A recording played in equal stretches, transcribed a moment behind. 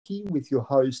Whiskey with your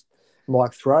host,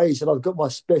 Mike Thrays. And I've got my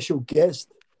special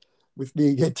guest with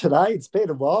me again today. It's been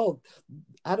a while.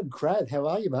 Adam Krav, how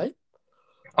are you, mate?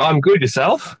 I'm good.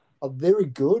 Yourself? I'm very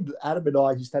good. Adam and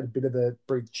I just had a bit of a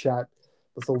brief chat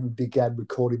before we began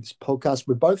recording this podcast.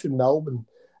 We're both in Melbourne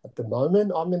at the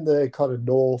moment. I'm in the kind of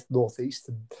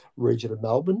northeastern region of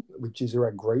Melbourne, which is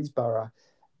around Greensborough.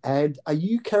 And are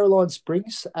you Caroline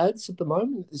Springs ads at the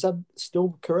moment? Is that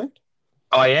still correct?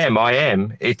 I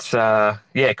am. It's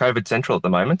COVID central at the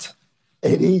moment.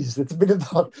 It is. It's a bit of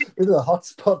the hot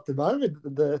spot at the moment.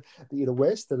 The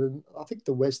west, and I think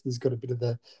the west has got a bit of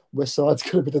the west side's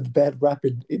got a bit of the bad rap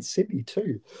in Sydney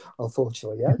too.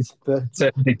 Unfortunately, yes, but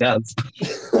Certainly does.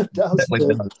 it does.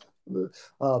 Certainly does.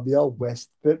 The old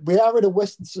west. But we are in a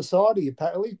Western society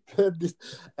apparently,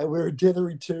 and we're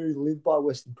endeavouring to live by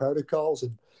Western protocols.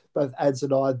 And both Ads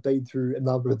and I have been through a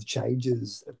number of the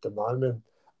changes at the moment.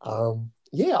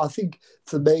 Yeah, I think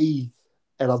for me,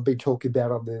 and I've been talking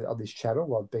about on this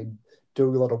channel, I've been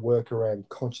doing a lot of work around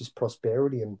conscious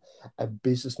prosperity and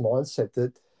business mindset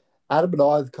that Adam and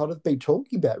I have kind of been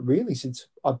talking about really since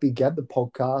I began the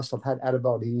podcast. I've had Adam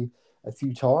on here a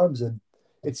few times, and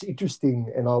it's interesting,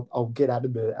 and I'll get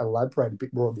Adam to elaborate a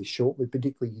bit more on this shortly,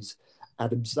 particularly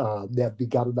Adam's now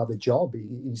begun another job.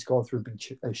 He's gone through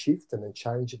a shift and a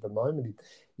change at the moment.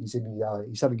 He's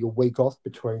having a week off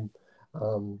between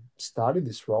starting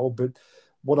this role, but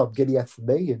what I'm getting at for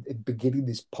me in beginning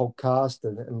this podcast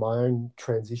and my own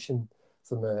transition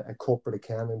from a corporate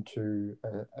accountant to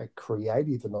a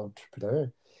creative and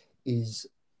entrepreneur is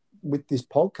with this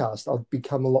podcast, I've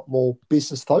become a lot more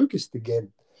business focused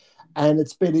again. And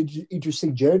it's been an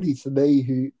interesting journey for me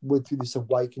who went through this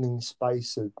awakening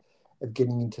space of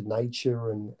getting into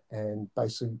nature and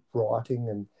basically writing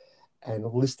and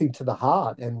listening to the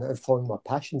heart and following my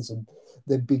passions and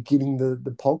then beginning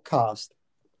the podcast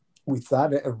with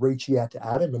that and reaching out to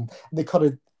Adam and they kind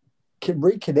of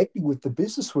reconnecting with the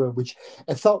business world, which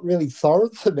it felt really foreign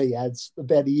for me as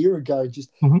about a year ago, just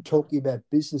Mhm. talking about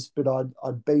business. But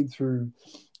I'd been through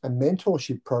a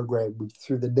mentorship program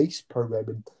through the NICE program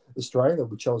in Australia,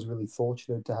 which I was really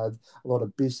fortunate to have a lot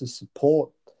of business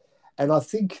support. And I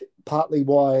think partly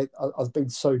why I've been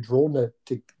so drawn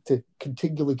to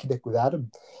continually connect with Adam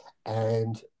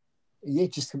and yeah,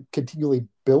 just continually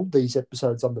build these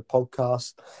episodes on the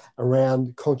podcast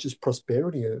around conscious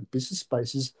prosperity and business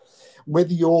spaces.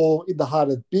 Whether you're in the heart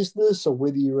of business or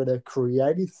whether you're in a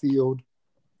creative field,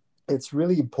 it's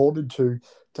really important to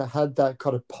have that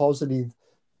kind of positive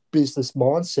business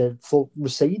mindset for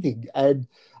receiving. And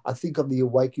I think on the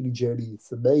awakening journey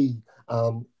for me,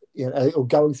 or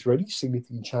going through any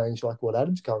significant change like what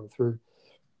Adam's going through,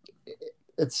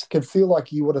 it can feel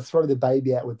like you want to throw the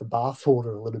baby out with the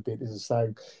bathwater a little bit. As I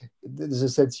say, there's a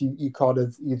sense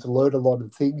you've learned a lot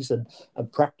of things and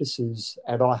practices,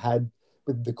 and I had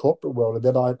with the corporate world, and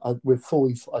then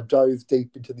I dove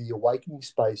deep into the awakening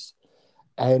space,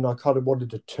 and I kind of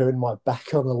wanted to turn my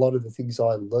back on a lot of the things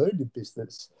I learned in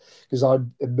business because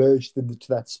I'd emerged into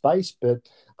that space. But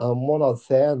what I've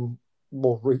found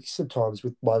more recent times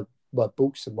with my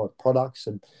books and my products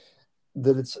and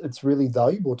that it's really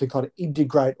valuable to kind of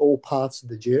integrate all parts of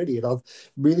the journey. And I've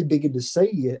really begun to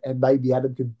see, and maybe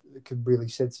Adam can really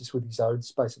sense this with his own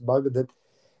space at the moment, that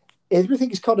everything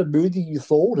is kind of moving you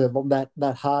forward on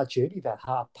that hard journey, that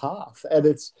hard path. And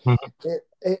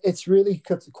it's really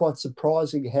quite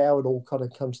surprising how it all kind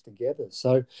of comes together.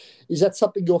 So is that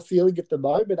something you're feeling at the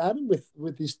moment, Adam,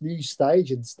 with this new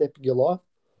stage and step in your life?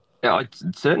 Yeah, it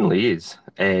certainly is.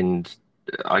 And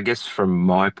I guess from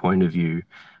my point of view,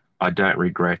 I don't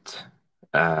regret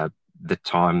the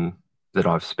time that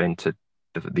I've spent at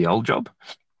the old job.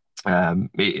 I've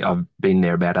been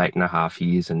there about 8.5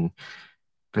 years, and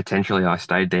potentially I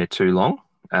stayed there too long.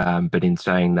 But in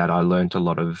saying that, I learnt a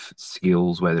lot of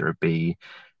skills, whether it be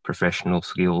professional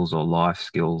skills or life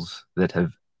skills that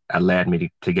have allowed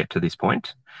me to get to this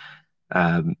point.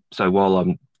 So while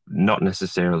I'm not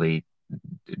necessarily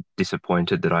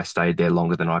disappointed that I stayed there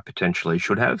longer than I potentially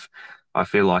should have, I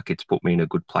feel like it's put me in a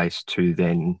good place to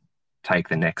then take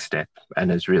the next step and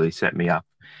has really set me up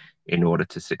in order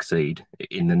to succeed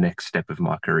in the next step of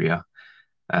my career.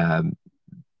 Um,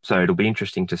 so it'll be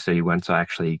interesting to see once I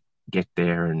actually get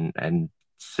there and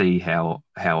see how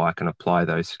I can apply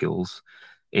those skills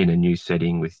in a new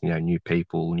setting with new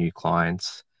people, new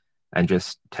clients, and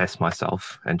just test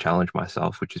myself and challenge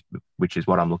myself, which is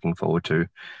what I'm looking forward to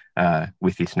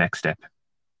with this next step.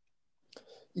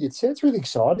 It sounds really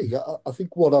exciting. I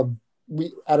think what Adam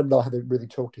and I haven't really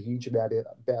talked a huge amount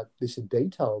about this in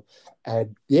detail,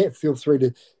 and yeah, feel free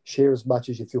to share as much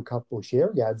as you feel comfortable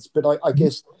sharing, ads. But I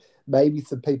guess maybe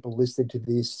for people listening to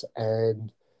this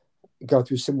and go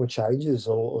through similar changes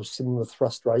or similar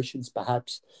frustrations,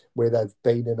 perhaps, where they've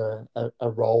been in a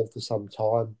role for some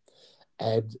time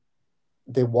and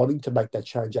they're wanting to make that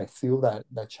change. They feel that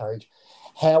change.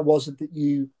 How was it that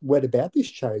you went about this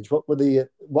change? What were the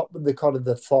kind of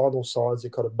the final signs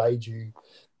that kind of made you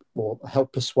or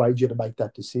help persuade you to make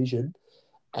that decision?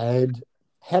 And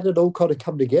how did it all kind of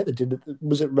come together?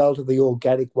 Was it relatively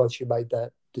organic once you made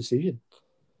that decision?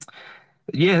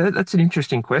 Yeah, that's an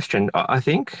interesting question. I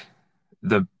think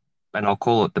the, and I'll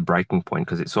call it the breaking point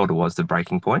because it sort of was the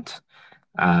breaking point.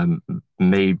 Um,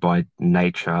 Me by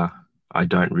nature, I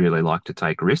don't really like to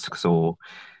take risks or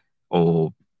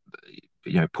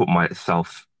put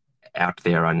myself out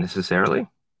there unnecessarily,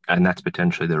 and that's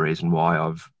potentially the reason why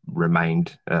I've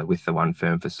remained with the one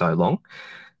firm for so long.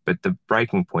 But the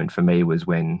breaking point for me was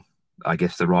when I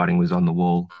guess the writing was on the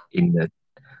wall in that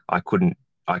I couldn't,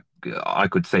 I I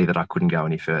could see that I couldn't go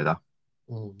any further,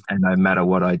 Mm, and no matter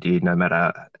what I did, no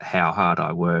matter how hard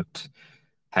I worked,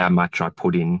 how much I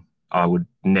put in, I would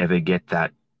never get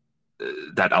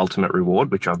that ultimate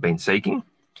reward which I've been seeking.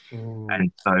 mm,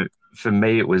 And so for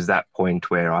me, it was that point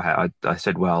where I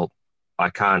said, well, I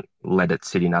can't let it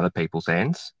sit in other people's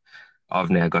hands.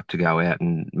 I've now got to go out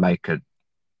and make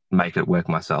it work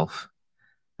myself.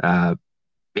 Uh,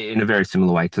 in a very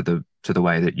similar way to the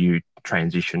way that you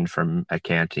transitioned from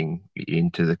accounting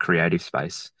into the creative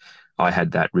space. I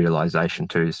had that realization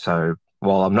too. So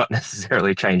while I'm not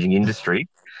necessarily changing industry,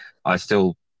 I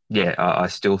still, yeah, I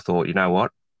still thought, you know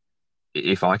what?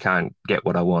 If I can't get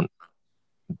what I want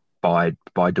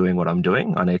by doing what I'm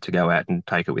doing, I need to go out and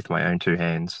take it with my own two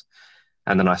hands.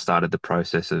 And then I started the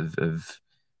process of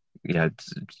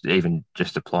even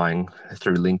just applying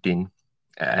through LinkedIn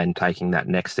and taking that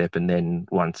next step. And then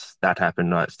once that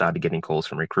happened, I started getting calls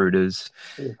from recruiters,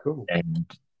 yeah, cool. and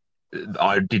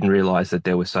I didn't realize that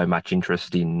there was so much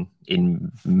interest in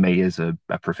me as a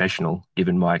professional,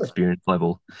 given my experience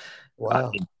level. I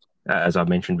Wow. think, as I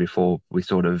mentioned before,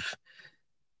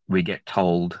 we get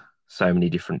told so many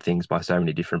different things by so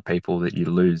many different people that you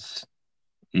lose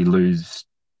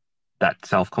that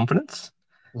self confidence.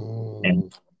 And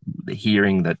Mm,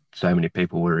 hearing that so many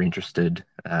people were interested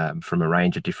from a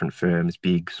range of different firms,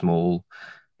 big, small,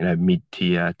 mid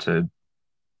tier to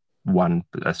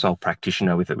a sole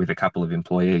practitioner with a couple of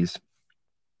employees,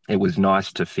 it was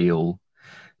nice to feel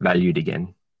valued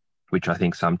again. Which I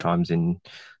think sometimes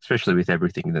especially with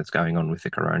everything that's going on with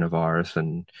the coronavirus,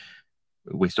 and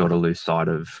we sort of lose sight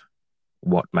of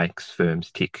what makes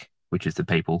firms tick, which is the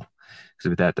people. Because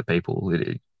without the people,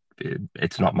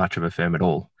 it's not much of a firm at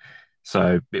all.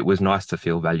 So it was nice to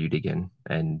feel valued again,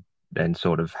 and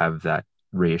sort of have that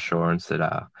reassurance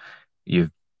that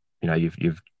you've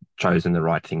you've chosen the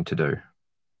right thing to do.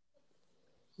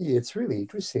 yeah, it's really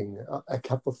interesting. A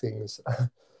couple of things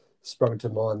sprung to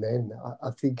mind then.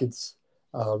 I think it's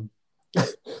um,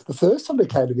 the first time it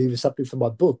came to me was something from my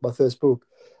book, my first book.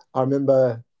 I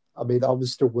remember, I mean, I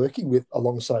was still working with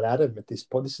alongside Adam at this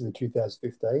point. This is in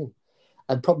 2015.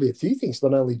 And probably a few things,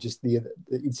 not only just the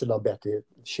incident I'm about to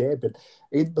share, but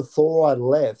even before I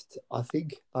left, I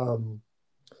think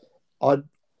I'd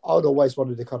I'd always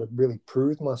wanted to kind of really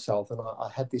prove myself, and I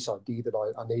had this idea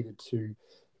that I needed to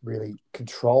really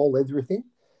control everything.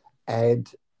 And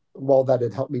while that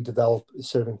had helped me develop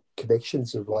certain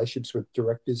connections and relationships with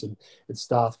directors and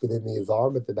staff within the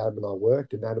environment that Adam and I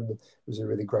worked, and Adam was a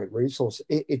really great resource,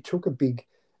 it took a big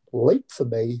leap for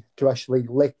me to actually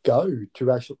let go,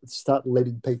 to actually start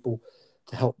letting people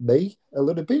to help me a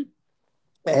little bit.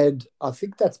 And I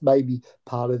think that's maybe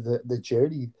part of the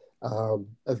journey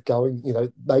of going,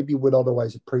 maybe we're not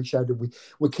always appreciated.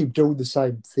 We keep doing the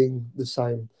same thing, the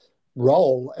same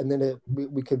role, and then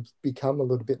we can become a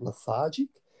little bit lethargic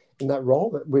in that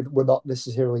role. That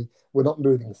we're not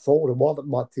moving forward. And while it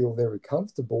might feel very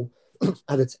comfortable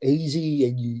and it's easy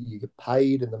and you get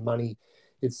paid and the money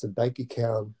hits the bank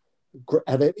account,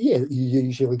 and yeah, you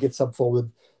usually get some form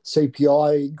of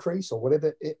CPI increase or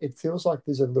whatever. It feels like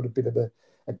there's a little bit of a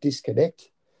disconnect.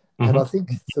 And Hmm. I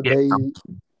think for Yeah, me,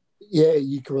 yeah,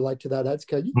 you can relate to that, ads,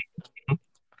 can you?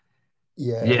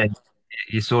 yeah. Yeah,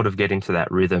 You sort of get into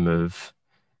that rhythm of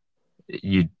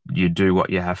you do what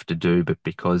you have to do, but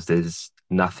because there's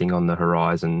nothing on the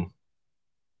horizon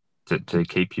to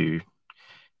keep you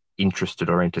interested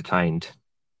or entertained,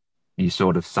 you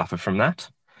sort of suffer from that,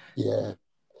 yeah,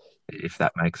 if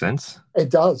that makes sense. it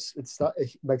does. It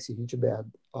makes a huge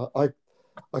amount.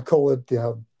 I call it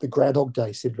the Groundhog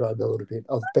Day syndrome a little bit.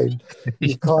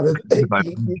 You kind of,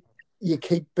 you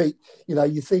keep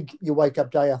you think you wake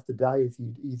up day after day. If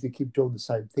you keep doing the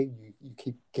same thing, you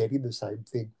keep getting the same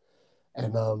thing.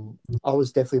 And I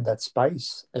was definitely in that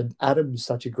space. And Adam's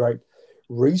such a great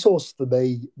resource for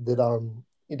me that I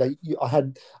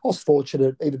was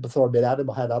fortunate even before I met Adam.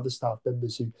 I had other staff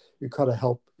members who kind of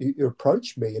helped who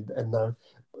approached me and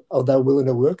they were willing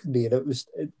to work with me,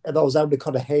 and I was able to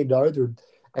kind of hand over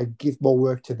and give more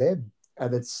work to them.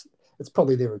 And it's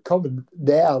probably there in common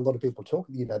now. A lot of people talk,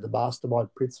 the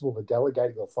mastermind principle, the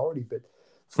delegating authority, but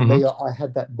for Hmm. me, I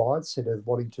had that mindset of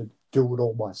wanting to do it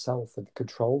all myself and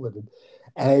control it,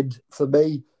 and for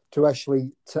me to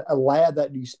allow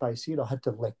that new space in, I had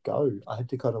to let go. I had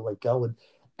to kind of let go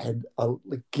and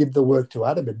give the work to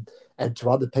Adam and to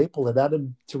other people. And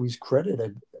Adam, to his credit,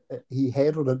 and he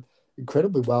handled it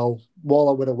incredibly well while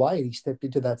I went away, and he stepped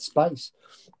into that space.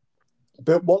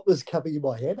 But what was coming in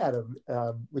my head, Adam,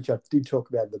 which I did talk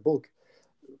about in the book,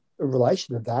 in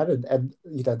relation to that, and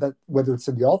that whether it's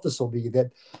in the office or the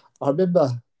event, I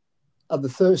remember on the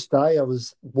first day I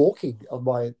was walking on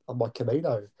my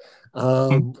Camino,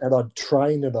 and I'd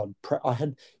train and I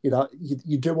had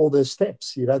you do all those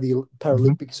steps, the Hmm.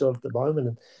 Paralympics are at the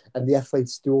moment, and the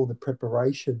athletes do all the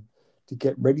preparation to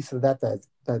get ready for that.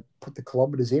 They put the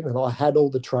kilometers in, and I had all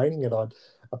the training, and I'd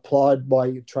applied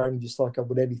my training just like I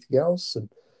would anything else, and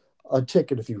I'd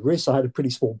taken a few risks. I had a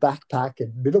pretty small backpack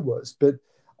and middlewares, but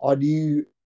I knew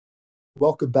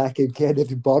welcome back again,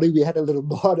 everybody. We had a little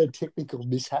minor technical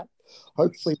mishap.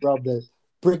 Hopefully, we're able to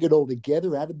bring it all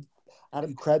together.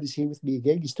 Adam Krav is here with me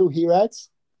again. You still here, Ads?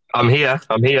 I'm here.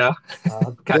 I'm here.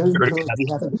 Can't Very hear it. good. We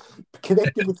haven't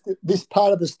connected with this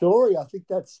part of the story. I think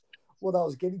that's what I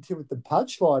was getting to with the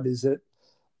punchline is that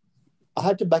I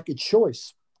had to make a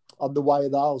choice on the way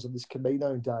of the Isles on this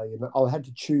Camino day, and I had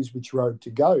to choose which road to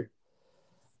go.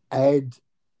 And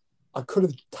I could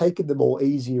have taken the more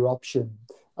easier option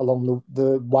along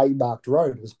the waymarked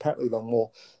road. It was apparently along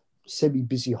more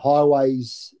semi-busy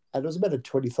highways, and it was about a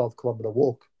 25-kilometre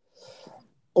walk.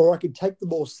 Or I could take the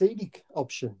more scenic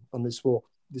option on this walk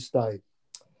this day,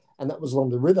 and that was along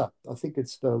the river. I think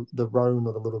it's the Rhone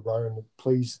or the Little Rhone.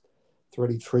 Please, for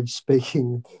any French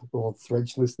speaking or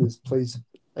French listeners, please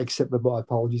accept my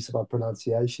apologies for my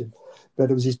pronunciation.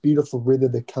 But it was this beautiful river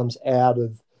that comes out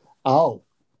of Arles,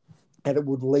 and it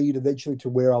would lead eventually to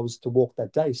where I was to walk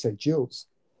that day, St. Gilles.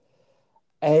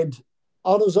 And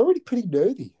I was already pretty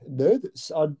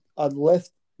nervous. I'd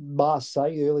left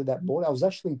Marseille early that morning. I was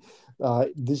actually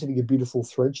visiting a beautiful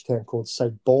French town called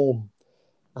Saint Baume,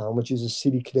 which is a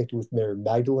city connected with Mary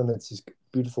Magdalene. It's this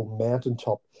beautiful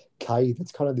mountaintop cave.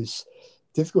 It's kind of this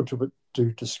difficult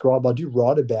to describe. I do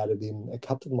write about it in a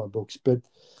couple of my books, but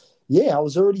yeah, I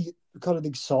was already kind of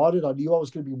excited. I knew I was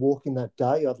going to be walking that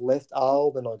day. I'd left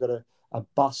Arles, and I got a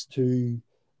bus to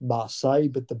Marseille,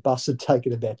 but the bus had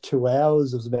taken about 2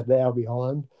 hours. It was about an hour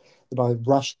behind. And I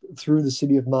rushed through the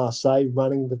city of Marseille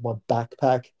running with my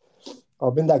backpack.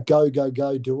 I'm in that go, go,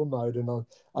 go doer mode. And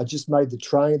I just made the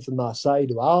train from Marseille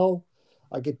to Arles.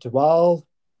 I get to Arles,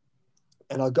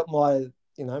 and I got my,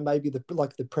 maybe the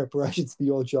preparations for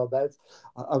your job, ads.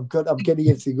 I'm getting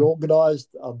everything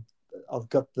organized. I've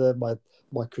got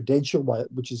my credential,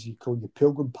 which is you call your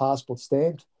pilgrim passport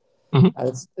stamped, Hmm.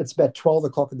 and it's about 12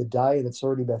 o'clock in the day, and it's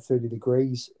already about 30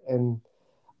 degrees, and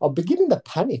I'm beginning to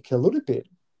panic a little bit.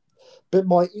 But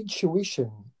my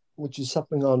intuition, which is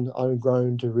something I'm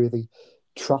grown to really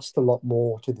trust a lot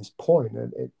more to this point,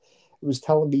 and it was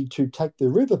telling me to take the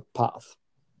river path,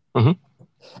 Hmm.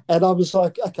 and I was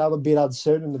like, okay, I'm a bit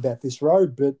uncertain about this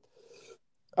road, but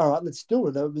all right, let's do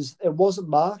it. It wasn't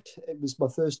marked. It was my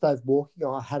first day of walking.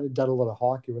 I hadn't done a lot of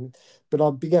hiking, but I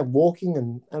began walking,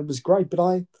 and it was great. But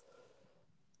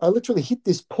I literally hit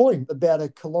this point about a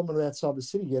kilometre outside the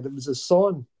city, and it was a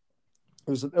sign.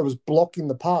 It was blocking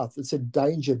the path. It said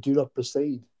danger, do not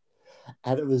proceed,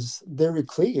 and it was very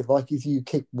clear. Like if you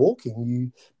keep walking,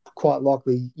 you quite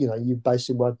likely, you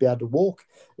basically won't be able to walk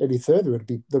any further.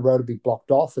 The road would be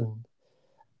blocked off, and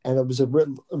it was a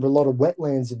lot of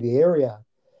wetlands in the area,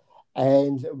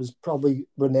 and it was probably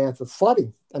renowned for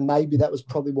flooding, and maybe that was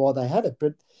probably why they had it.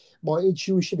 But my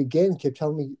intuition again kept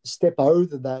telling me step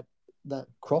over that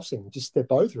crossing, just step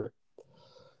over it.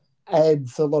 And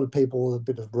for a lot of people, a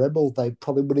bit of rebel, they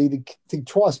probably would even think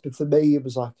twice. But for me, it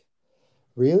was like,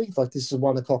 really, like this is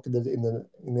 1 o'clock in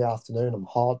the afternoon. I'm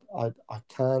hot. I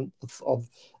can't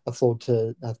afford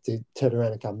to have to turn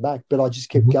around and come back. But I just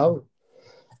kept Hmm. going,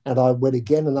 and I went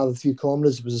again another few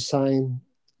kilometers. It was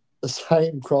the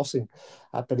same crossing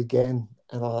happened again.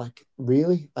 And I like,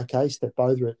 really? Okay, step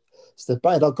over it. Step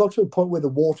over. And I got to a point where the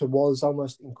water was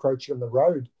almost encroaching on the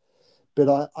road.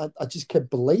 But I just kept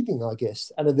believing, I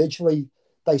guess. And eventually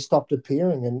they stopped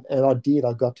appearing, and I did.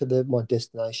 I got to my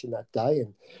destination that day.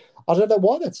 And I don't know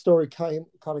why that story came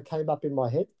up in my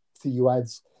head for you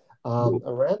ads A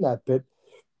around that, but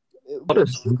lot of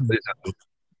it's symbolism.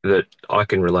 that I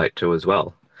can relate to as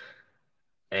well.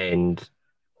 And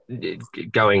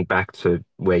going back to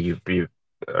where you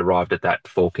arrived at that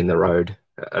fork in the road,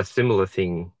 a similar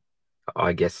thing,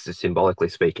 I guess, symbolically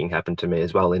speaking, happened to me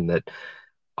as well, in that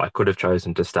I could have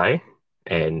chosen to stay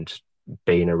and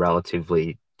be in a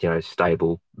relatively,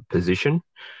 stable position,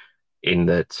 in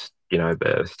that,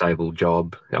 a stable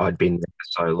job. I'd been there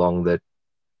for so long that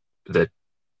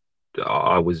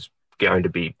I was going to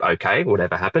be okay,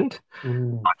 whatever happened,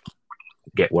 Mm.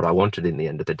 get what I wanted in the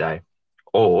end of the day.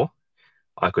 Or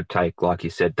I could take, like you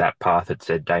said, that path that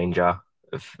said danger.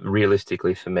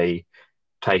 Realistically, for me,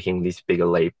 taking this bigger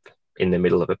leap in the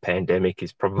middle of a pandemic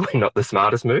is probably not the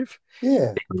smartest move.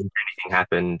 Yeah. If anything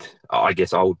happened, I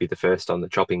guess I would be the first on the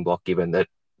chopping block, given that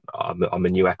I'm a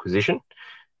new acquisition,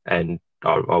 and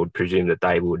I would presume that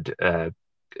they would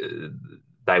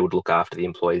look after the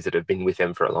employees that have been with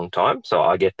them for a long time. So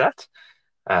I get that.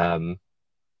 Um,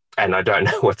 and I don't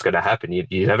know what's going to happen.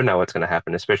 You never know what's going to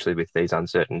happen, especially with these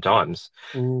uncertain times.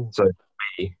 Mm. So,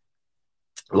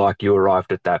 like, you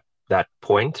arrived at that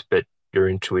point, but your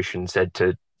intuition said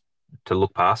to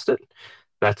look past it.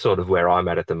 That's sort of where I'm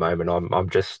at the moment. I'm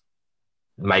just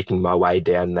making my way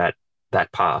down that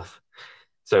path.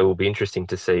 So it will be interesting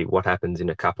to see what happens in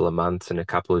a couple of months and a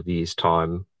couple of years'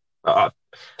 time. I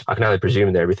can only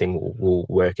presume that everything will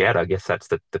work out. I guess that's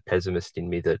the pessimist in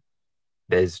me, that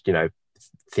there's,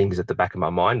 things at the back of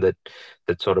my mind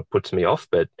that sort of puts me off.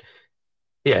 But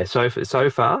yeah, so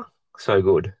far so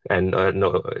good, and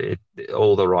no,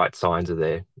 all the right signs are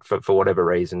there. For whatever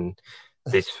reason,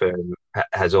 this firm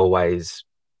has always,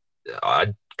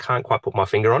 I can't quite put my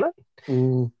finger on it.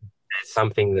 Mm. It's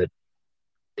something that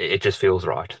it just feels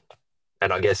right.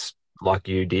 And I guess, like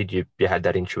you did, you had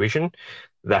that intuition.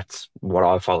 That's what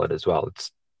I followed as well.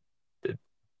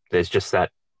 There's just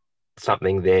that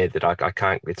something there that I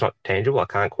can't. It's not tangible. I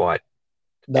can't quite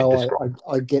No, describe.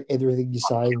 I get everything you're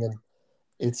saying, and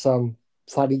it's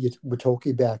funny we're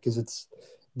talking about because it's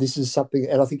this is something,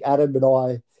 and I think Adam and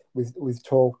I we've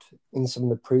talked in some of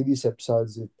the previous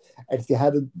episodes, and if you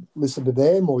hadn't listened to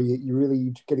them or you're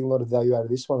really getting a lot of value out of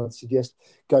this one, I'd suggest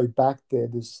go back there.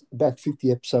 There's about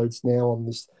 50 episodes now on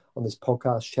this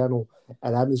podcast channel,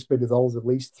 and Adam's been involved at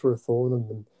least 3 or 4 of them,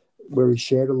 and where he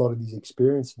shared a lot of his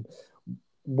experience. And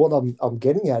what I'm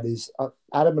getting at is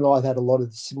Adam and I have had a lot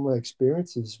of similar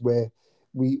experiences where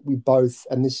we both,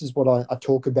 and this is what I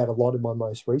talk about a lot in my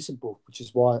most recent book, which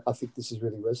is why I think this is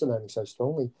really resonating so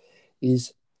strongly,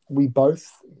 is we both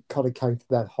kind of came to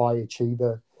that high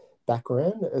achiever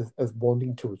background of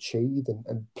wanting to achieve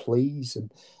and please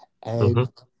Hmm.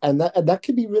 and and that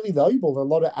can be really valuable. A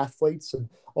lot of athletes and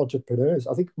entrepreneurs,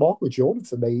 I think Michael Jordan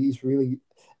for me is really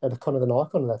and kind of an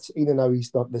icon of that. Even though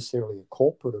he's not necessarily a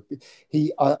corporate,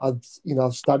 I've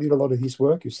I've studied a lot of his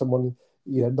work as someone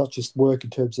not just work in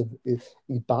terms of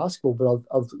in basketball,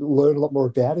 but I've learned a lot more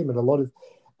about him and a lot of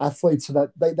athletes, so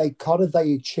that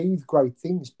they achieve great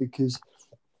things because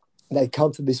they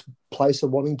come to this place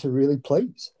of wanting to really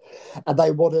please and they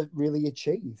want to really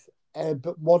achieve.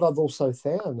 But what I've also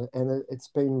found, and it's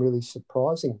been really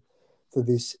surprising for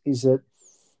this, is that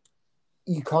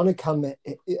you kind of come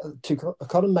to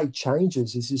kind of make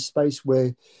changes. Is this space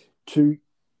where to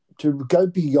go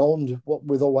beyond what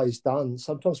we've always done.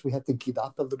 Sometimes we have to give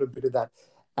up a little bit of that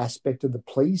aspect of the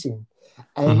pleasing,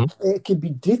 Hmm. and it can be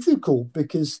difficult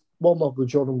because while Michael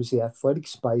Jordan was the athletic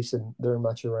space and very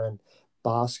much around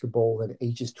basketball and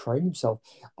he just trained himself,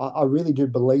 I really do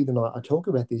believe, and I talk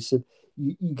about this, that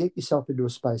you get yourself into a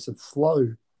space of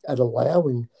flow and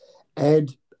allowing,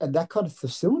 and that kind of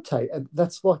facilitate, and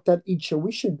that's like that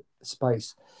intuition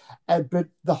space. But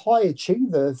the high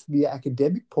achiever, from the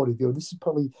academic point of view, this is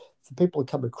probably for people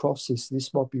to come across this.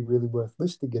 This might be really worth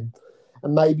listening,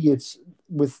 and maybe it's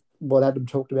with what Adam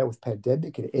talked about with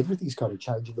pandemic and everything's kind of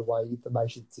changing the way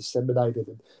information is disseminated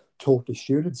and taught to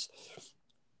students.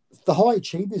 The high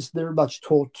achievers, they're much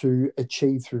taught to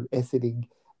achieve through efforting,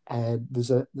 and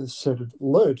there's sort of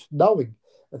learnt knowing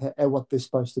and what they're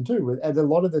supposed to do. And a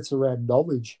lot of it's around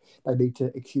knowledge. They need to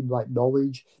accumulate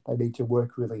knowledge. They need to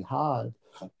work really hard.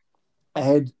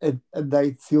 And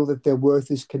they feel that their worth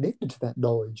is connected to that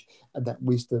knowledge and that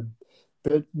wisdom.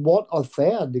 But what I've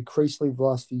found increasingly the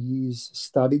last few years,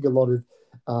 studying a lot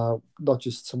of not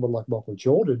just someone like Michael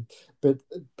Jordan, but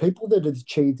people that have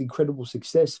achieved incredible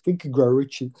success. Think and Grow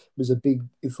Rich was a big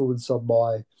influence on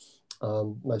my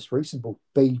most recent book,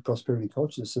 Be Prosperity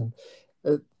Conscious. And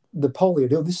uh, Napoleon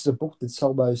Hill, this is a book it's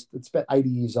about 80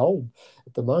 years old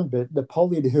at the moment, but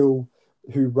Napoleon Hill,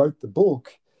 who wrote the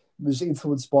book, was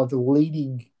influenced by the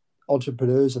leading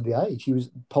entrepreneurs of the age. He was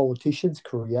politicians,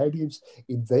 creatives,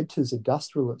 inventors,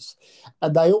 industrialists,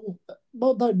 and they all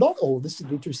well, no, not all. This is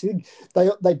an interesting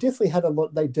thing. They definitely had a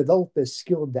lot. They developed their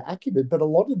skill and their acumen, but a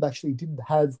lot of them actually didn't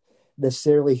have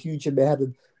necessarily a huge amount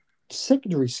of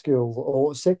secondary skill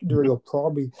or secondary or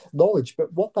primary knowledge.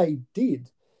 But what they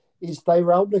did is they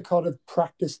were able to kind of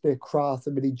practice their craft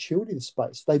in an intuitive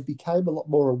space. They became a lot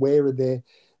more aware of their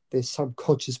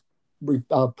subconscious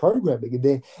programming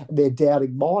and their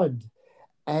doubting mind.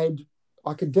 And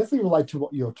I can definitely relate to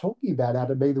what you're talking about,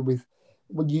 Adam, either with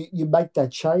when you make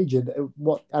that change and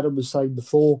what Adam was saying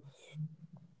before,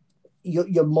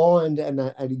 your mind and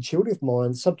an intuitive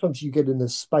mind, sometimes you get in a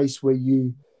space where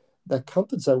that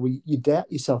comfort zone where you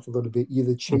doubt yourself a little bit. You've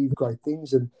achieved great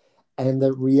things, and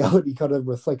the reality kind of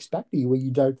reflects back to you where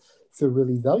you don't feel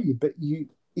really valued. But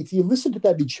if you listen to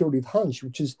that intuitive hunch,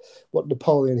 which is what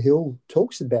Napoleon Hill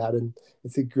talks about, and I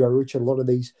think Grow Rich, a lot of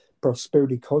these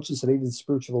prosperity conscious and even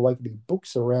spiritual awakening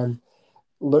books around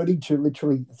learning to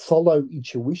literally follow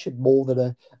intuition more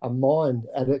than a mind.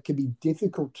 And it can be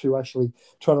difficult to actually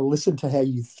try to listen to how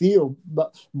you feel,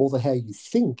 but more than how you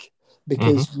think, Hmm.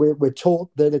 because we're taught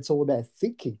that it's all about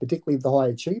thinking, particularly the high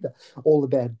achiever, all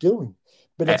about doing.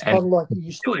 But it's And kind of like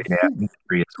you still in our think.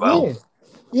 industry as well.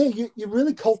 Yeah, yeah, you're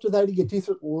really cultivating a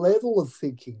different level of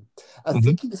thinking, Hmm.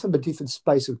 thinking from a different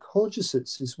space of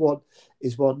consciousness is what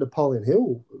Napoleon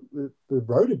Hill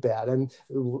wrote about, and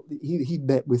he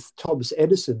met with Thomas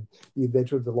Edison, the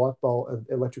inventor of the light bulb,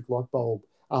 electric light bulb,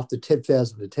 after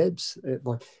 10,000 attempts.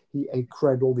 Like he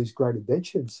created all these great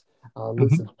inventions. Hmm.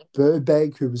 Luther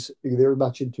Burbank, who was very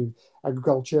much into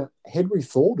agriculture. Henry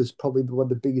Ford is probably one of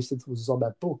the biggest influences on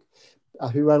that book,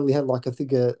 who only had like I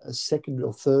think a second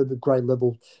or third grade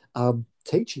level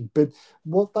teaching. But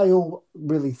what they all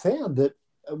really found that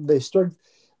their strength,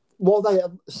 while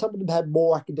some of them had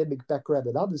more academic background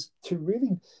than others, to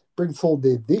really bring forward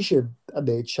their vision and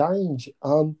their change,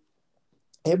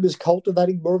 it was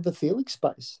cultivating more of the feeling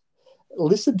space.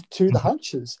 Listened to the Hmm.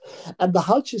 hunches, and the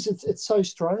hunches. It's so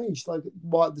strange. Like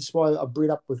this is why I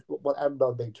bring up with what Adam and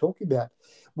I've been talking about.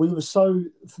 We were so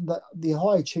the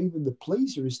high achiever, the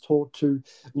pleaser, is taught to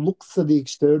look for the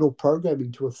external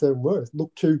programming to affirm worth.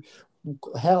 Look to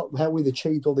how we've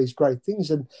achieved all these great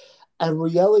things, and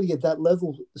reality at that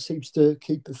level seems to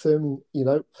keep affirming.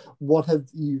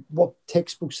 What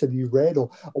textbooks have you read, or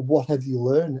what have you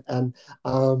learned, and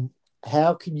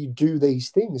how can you do these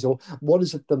things, or what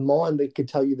is it the mind that can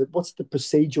tell you that what's the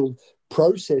procedural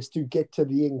process to get to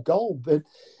the end goal. But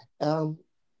um,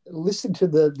 listen to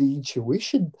the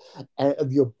intuition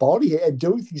of your body and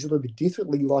doing things a little bit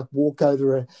differently, like walk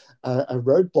over a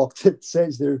roadblock that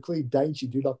says there are clear dangers,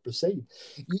 do not proceed.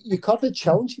 You're kind of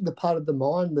challenging the part of the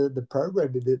mind, the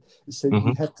programming that said Hmm.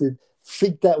 you have to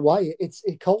think that way. It's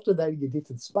cultivating a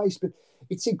different space, but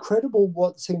it's incredible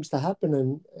what seems to happen.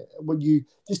 And when you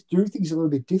just do things a little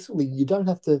bit differently, you don't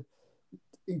have to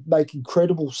make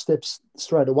incredible steps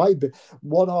straight away. But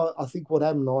what I think what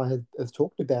Adam and I have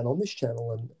talked about on this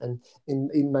channel and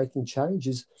in making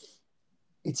changes,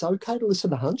 it's okay to listen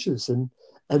to hunches.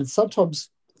 And sometimes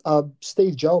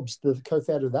Steve Jobs, the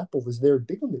co-founder of Apple, was very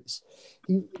big on this.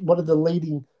 He one of the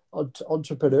leading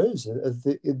entrepreneurs of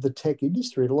in the tech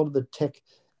industry, and a lot of the tech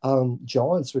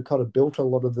giants were kind of built on a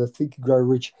lot of the Think and Grow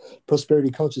Rich prosperity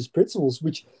conscious principles,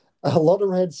 which a lot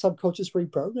around subconscious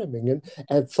reprogramming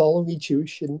and following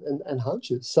intuition and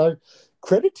hunches. So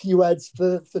credit to you, Ads,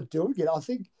 for doing it. I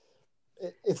think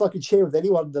if I could share with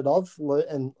anyone that I've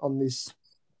learned on this,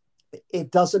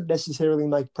 it doesn't necessarily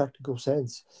make practical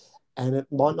sense, and it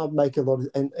might not make a lot of,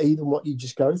 and even what you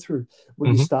just go through when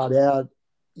you Hmm. start out,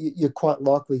 you're quite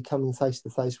likely coming face to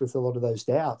face with a lot of those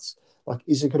doubts. Like,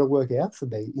 is it going to work out for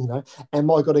me?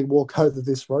 Am I going to walk over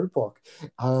this roadblock?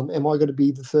 Am I going to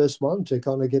be the first one to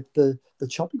kind of get the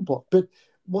chopping block? But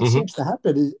what Hmm. seems to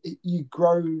happen is you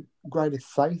grow greater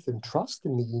faith and trust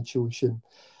in the intuition,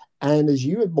 and as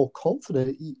you get more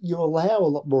confident, you allow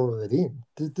a lot more of it in.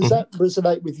 Does Hmm. that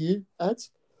resonate with you, Ads?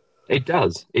 It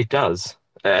does. It does.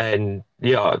 And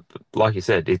yeah, like you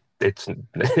said, it's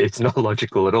it's not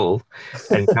logical at all.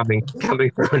 And coming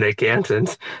from an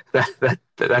accountant,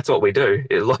 that's what we do,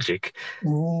 logic.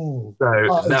 Mm. So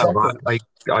Oh, no, exactly.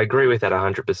 I agree with that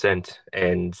 100%.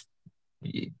 And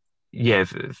yeah,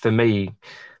 for me,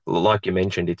 like you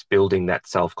mentioned, it's building that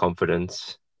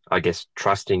self-confidence, I guess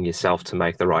trusting yourself to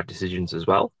make the right decisions as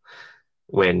well.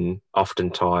 When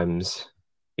oftentimes,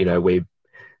 we,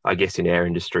 I guess in our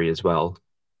industry as well,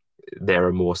 there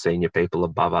are more senior people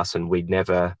above us, and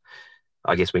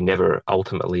I guess we never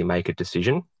ultimately make a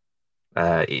decision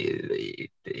uh,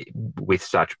 with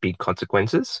such big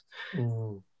consequences.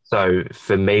 Mm. So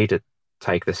for me to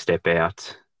take the step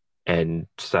out and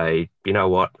say, you know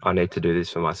what, I need to do this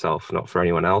for myself, not for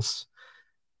anyone else,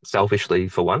 selfishly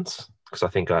for once. because I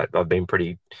think I've been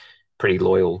pretty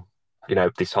loyal,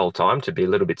 this whole time, to be a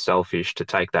little bit selfish, to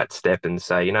take that step and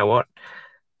say, you know what,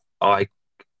 I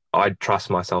I trust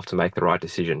myself to make the right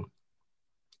decision.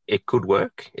 It could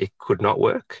work, it could not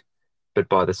work, but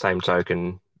by the same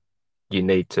token, you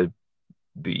need to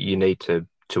you need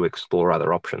to explore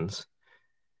other options.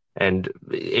 And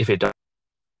if it does,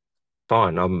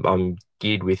 fine. I'm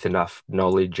geared with enough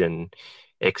knowledge and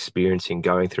experience in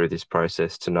going through this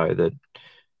process to know that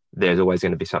there's always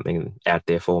going to be something out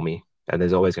there for me, and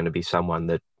there's always going to be someone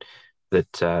that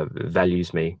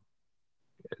values me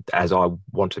as I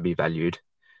want to be valued.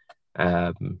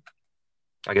 Um,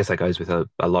 I guess that goes with a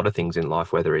lot of things in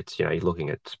life, whether it's, you're looking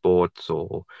at sports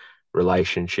or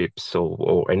relationships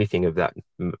or anything of that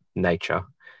nature.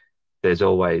 There's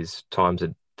always times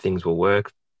that things will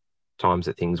work, times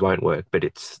that things won't work, but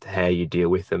it's how you deal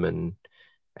with them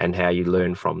and how you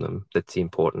learn from them that's the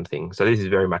important thing. So this is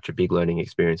very much a big learning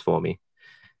experience for me.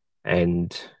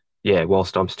 And yeah,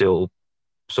 whilst I'm still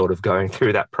sort of going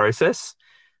through that process,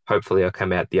 hopefully I'll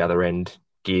come out the other end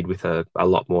geared with a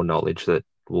lot more knowledge that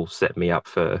will set me up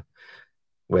for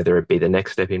whether it be the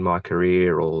next step in my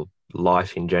career or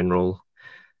life in general.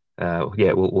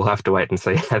 Yeah, we'll have to wait and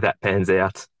see how that pans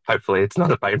out. Hopefully, it's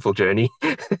not a painful journey.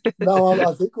 No,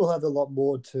 I think we'll have a lot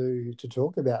more to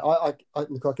talk about.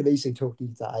 Look, I can easily talk to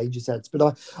you to ages, ads,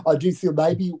 but I do feel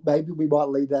maybe we might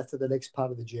leave that to the next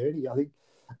part of the journey. I think,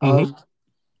 Hmm.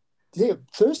 yeah.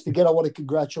 First, again, I want to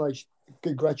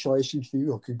congratulations to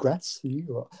you, or congrats to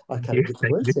you. I Thank can't you. even get the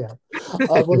Thank words you. out.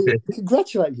 I want to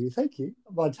congratulate you. Thank you.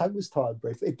 My tongue was tied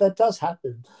briefly. If that does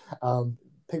happen, um,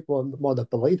 people might not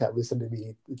believe that listening to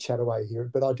me chat away here,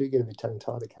 but I do get a bit tongue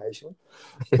tied occasionally.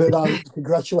 But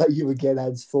congratulate you again,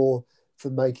 Ads, for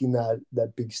making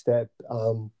that big step.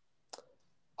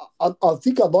 I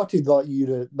think I'd like to invite you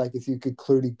to make a few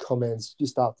concluding comments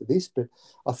just after this, but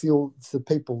I feel for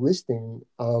people listening,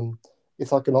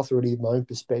 if I can offer any of my own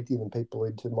perspective and people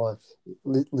into my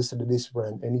listen to this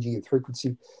around energy and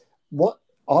frequency, what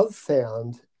I've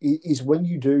found is when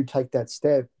you do take that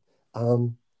step,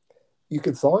 um, you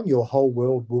can find your whole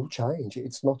world will change.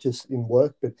 It's not just in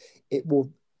work, but it will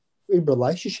in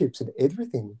relationships and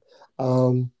everything.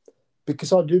 Um,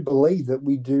 because I do believe that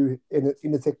we do, in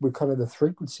effect, we're kind of the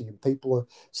frequency, and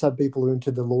some people are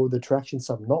into the law of attraction,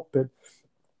 some not. But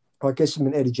I guess in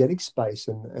an energetic space,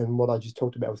 and what I just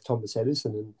talked about with Thomas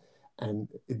Edison and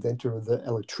inventor of the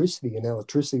electricity, and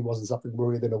electricity wasn't something we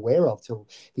were even aware of till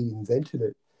he invented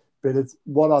it. But it's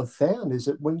what I've found is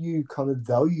that when you kind of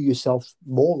value yourself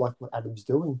more, like what Adam's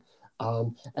doing,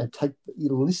 and you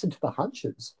listen to the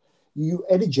hunches, you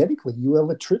energetically,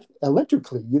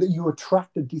 electrically, you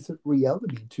attract a different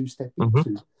reality to step Hmm.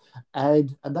 into,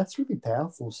 and that's really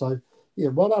powerful. So yeah,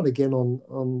 well done again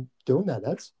on doing that.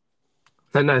 That's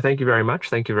So, no, thank you very much.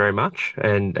 Thank you very much,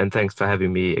 and thanks for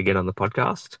having me again on the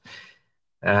podcast.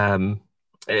 Um,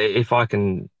 if I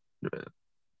can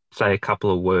say a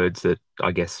couple of words that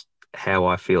I guess how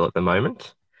I feel at the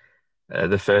moment.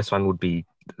 The first one would be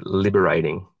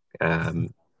liberating.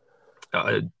 Um,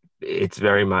 uh, it's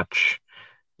very much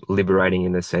liberating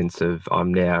in the sense of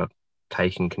I'm now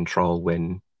taking control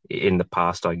when in the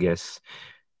past, I guess,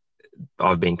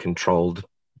 I've been controlled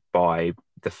by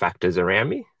the factors around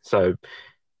me. So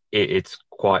it's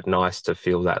quite nice to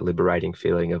feel that liberating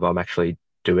feeling of I'm actually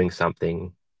doing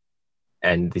something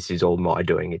and this is all my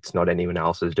doing. It's not anyone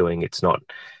else's doing. It's not,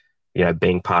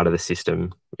 being part of the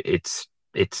system. It's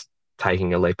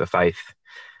taking a leap of faith.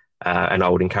 And I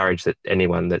would encourage that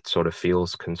anyone that sort of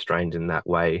feels constrained in that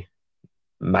way,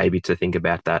 maybe to think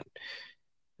about that,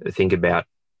 think about,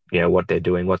 what they're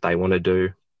doing, what they want to do,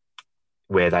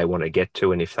 where they want to get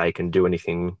to, and if they can do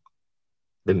anything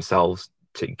themselves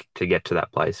to get to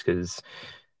that place. Because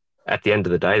at the end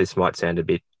of the day, this might sound a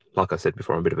bit, like I said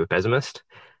before, I'm a bit of a pessimist.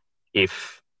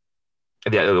 If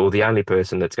the only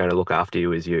person that's going to look after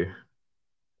you is you,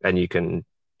 and you can,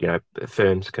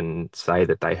 firms can say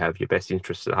that they have your best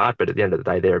interests at heart, but at the end of the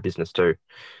day, they're a business too.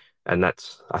 And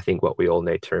that's, I think, what we all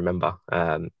need to remember.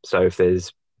 So if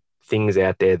there's things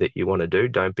out there that you want to do,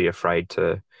 don't be afraid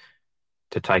to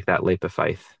take that leap of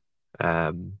faith.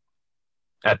 Um,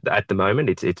 at the moment,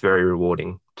 it's very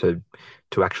rewarding to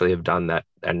actually have done that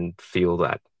and feel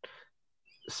that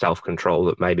self control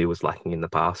that maybe was lacking in the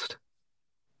past.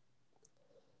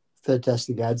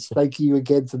 fantastic, Ads. Thank you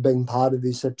again for being part of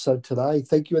this episode today.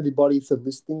 Thank you, everybody, for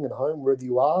listening at home, wherever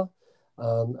you are.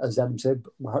 As Adam said,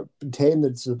 I hope pretend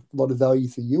it's a lot of value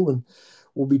for you, and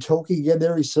we'll be talking again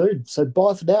very soon. So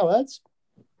bye for now, Ads.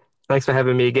 Thanks for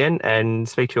having me again, and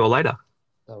speak to you all later.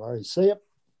 No worries. See ya.